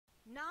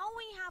Now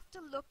we have to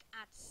look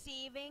at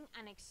saving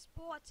and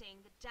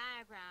exporting the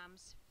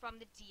diagrams from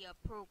the DIA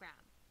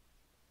program.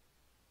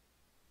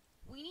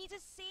 We need to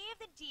save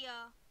the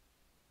DIA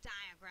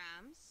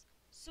diagrams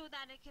so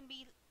that it can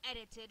be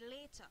edited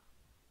later.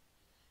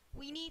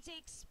 We need to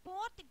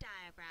export the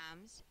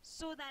diagrams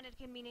so that it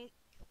can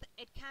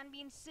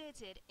be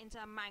inserted into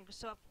a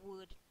Microsoft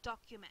Word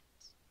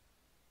document.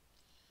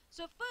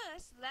 So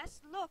first, let's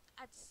look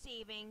at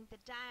saving the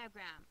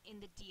diagram in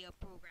the DIA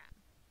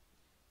program.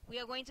 We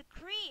are going to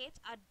create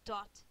a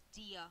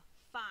 .dia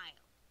file.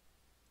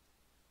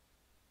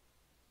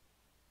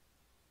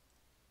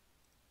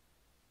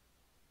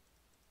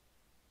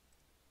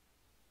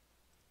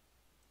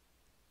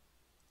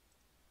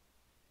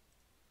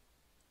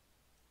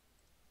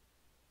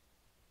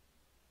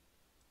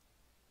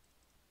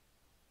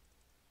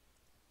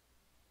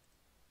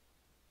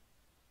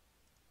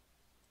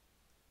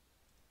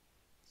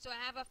 So I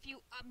have a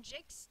few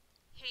objects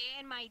here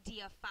in my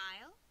DIA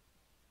file.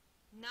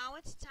 Now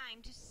it's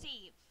time to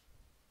save.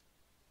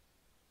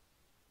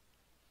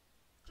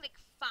 Click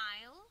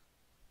File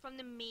from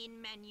the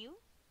main menu.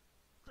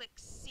 Click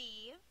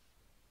Save.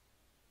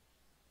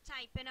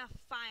 Type in a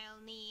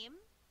file name,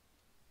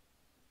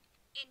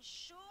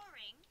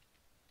 ensuring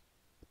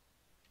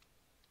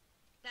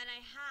that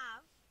I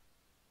have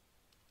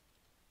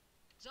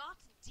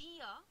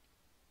 .dia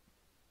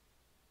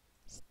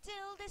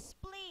still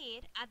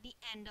displayed at the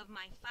end of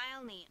my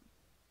file name.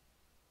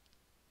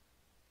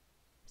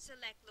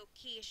 Select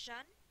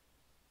Location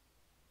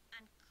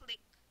and click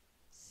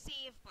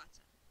Save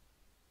button.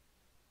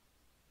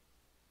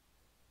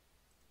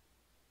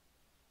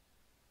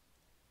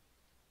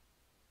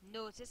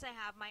 Notice I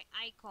have my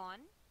icon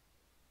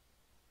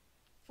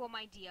for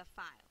my DIA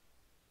file,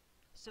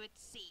 so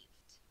it's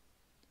saved.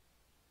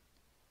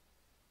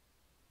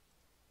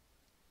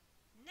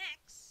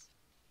 Next,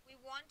 we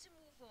want to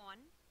move on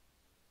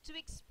to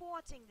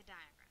exporting the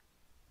diagram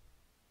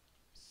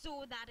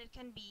so that it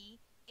can be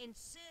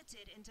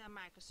inserted into a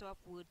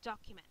Microsoft Word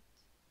document.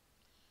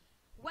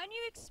 When you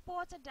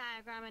export a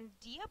diagram in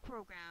DIA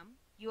program,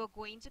 you are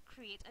going to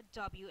create a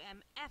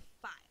WMF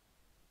file.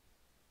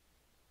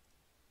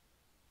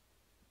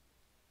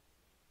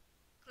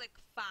 Click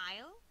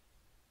File,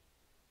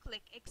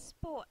 click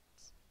Export.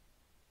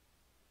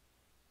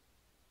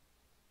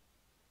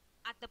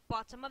 At the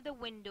bottom of the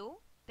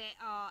window, there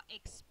are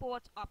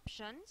export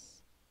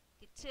options.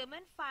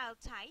 Determine file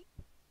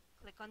type,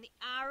 click on the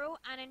arrow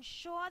and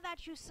ensure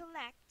that you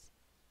select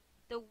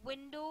the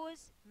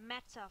Windows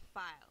meta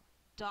file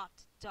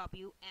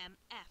 .wmf.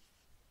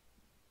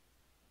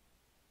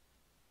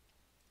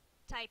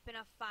 Type in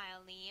a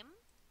file name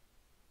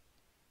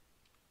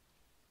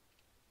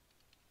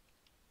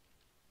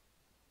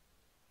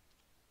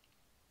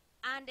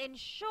and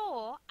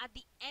ensure at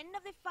the end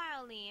of the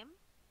file name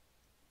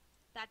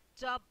that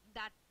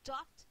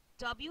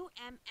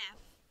 .wmf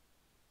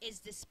is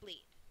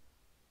displayed.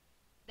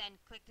 Then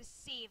click the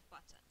Save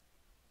button.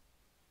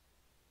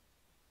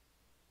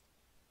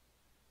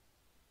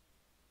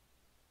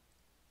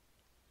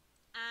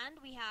 And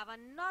we have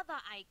another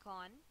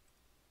icon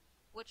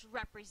which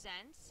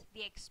represents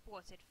the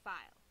exported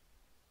file.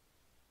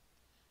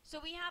 So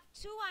we have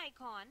two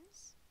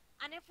icons,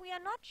 and if we are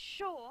not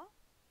sure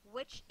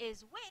which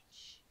is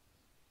which,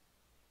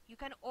 you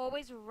can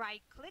always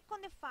right-click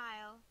on the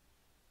file,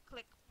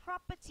 click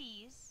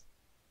Properties,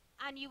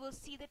 and you will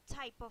see the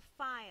type of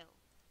file.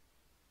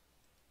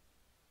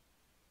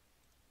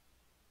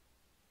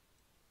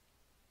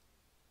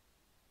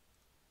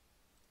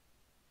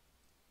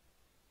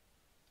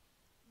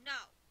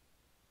 Now,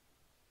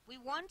 we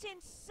want to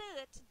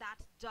insert that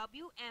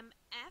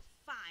WMF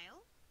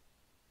file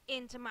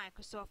into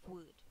Microsoft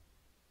Word.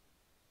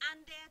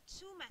 And there are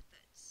two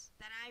methods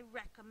that I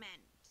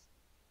recommend.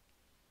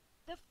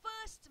 The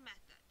first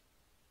method,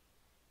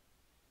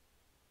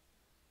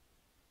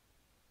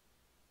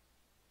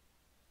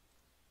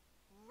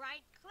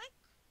 right-click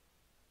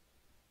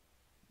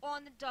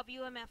on the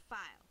WMF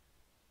file,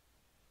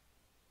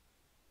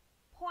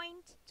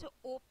 point to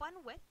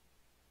Open With,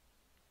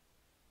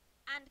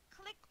 and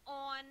click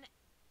on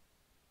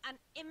an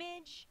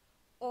image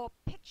or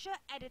picture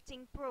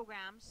editing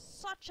program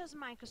such as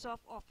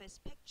Microsoft Office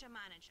Picture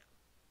Manager.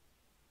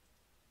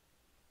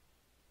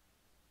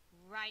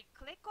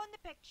 Right-click on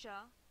the picture,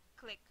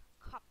 click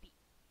Copy.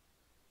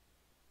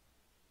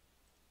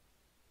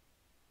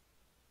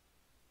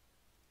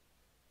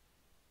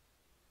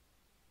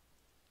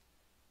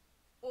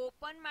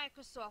 Open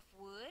Microsoft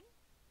Word.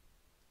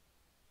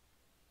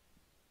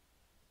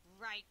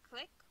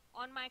 Right-click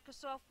on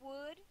Microsoft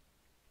Word,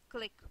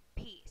 click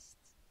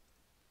Paste.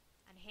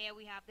 And here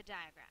we have the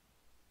diagram.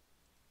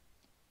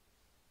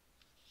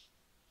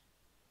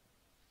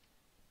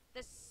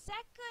 The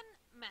second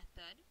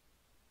method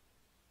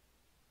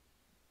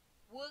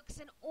works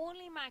in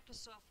only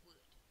Microsoft Word.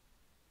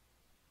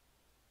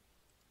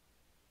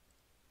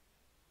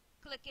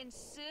 Click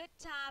Insert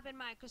tab in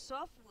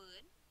Microsoft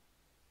Word,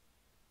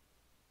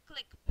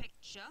 click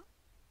Picture,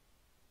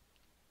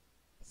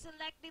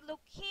 select the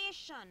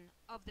location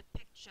of the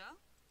picture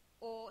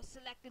or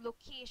select the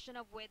location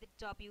of where the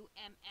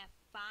WMF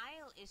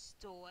file is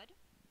stored.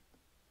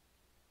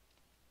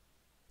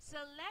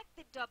 Select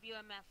the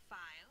WMF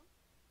file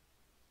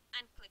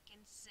and click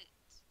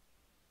Insert.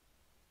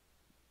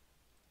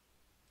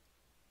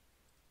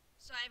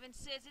 So I've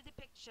inserted the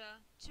picture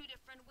two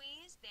different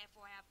ways,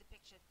 therefore I have the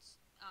picture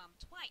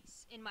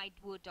twice in my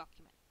Word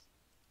document.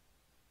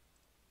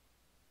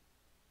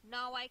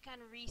 Now I can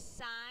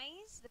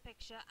resize the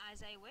picture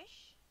as I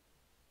wish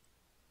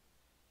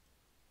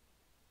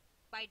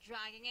by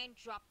dragging and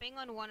dropping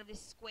on one of the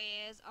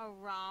squares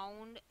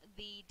around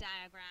the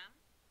diagram.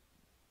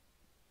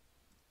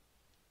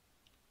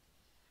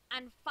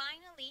 And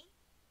finally,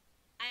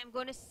 I am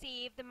going to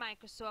save the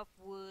Microsoft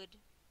Word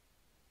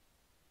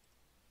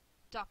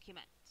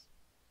document.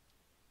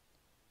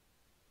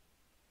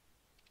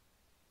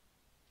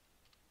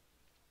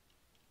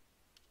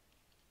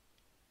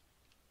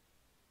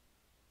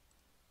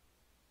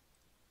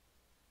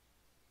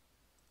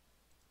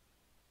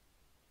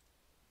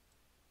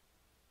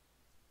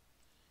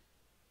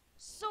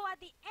 So at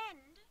the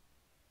end,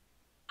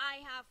 I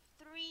have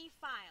 3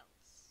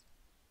 files.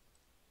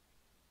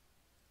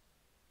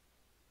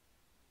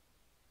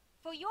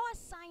 For your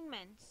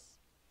assignments,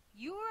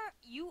 you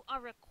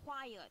are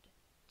required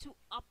to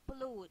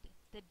upload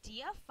the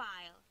DIA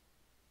file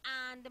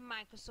and the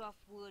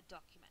Microsoft Word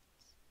document.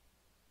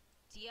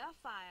 DIA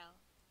file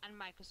and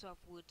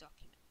Microsoft Word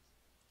document.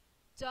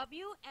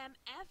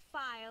 WMF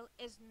file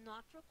is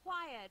not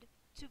required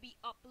to be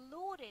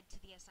uploaded to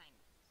the assignment.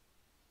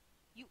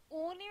 You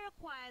only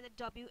require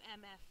the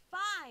WMF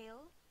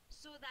file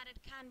so that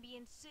it can be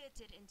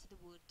inserted into the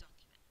Word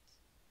document.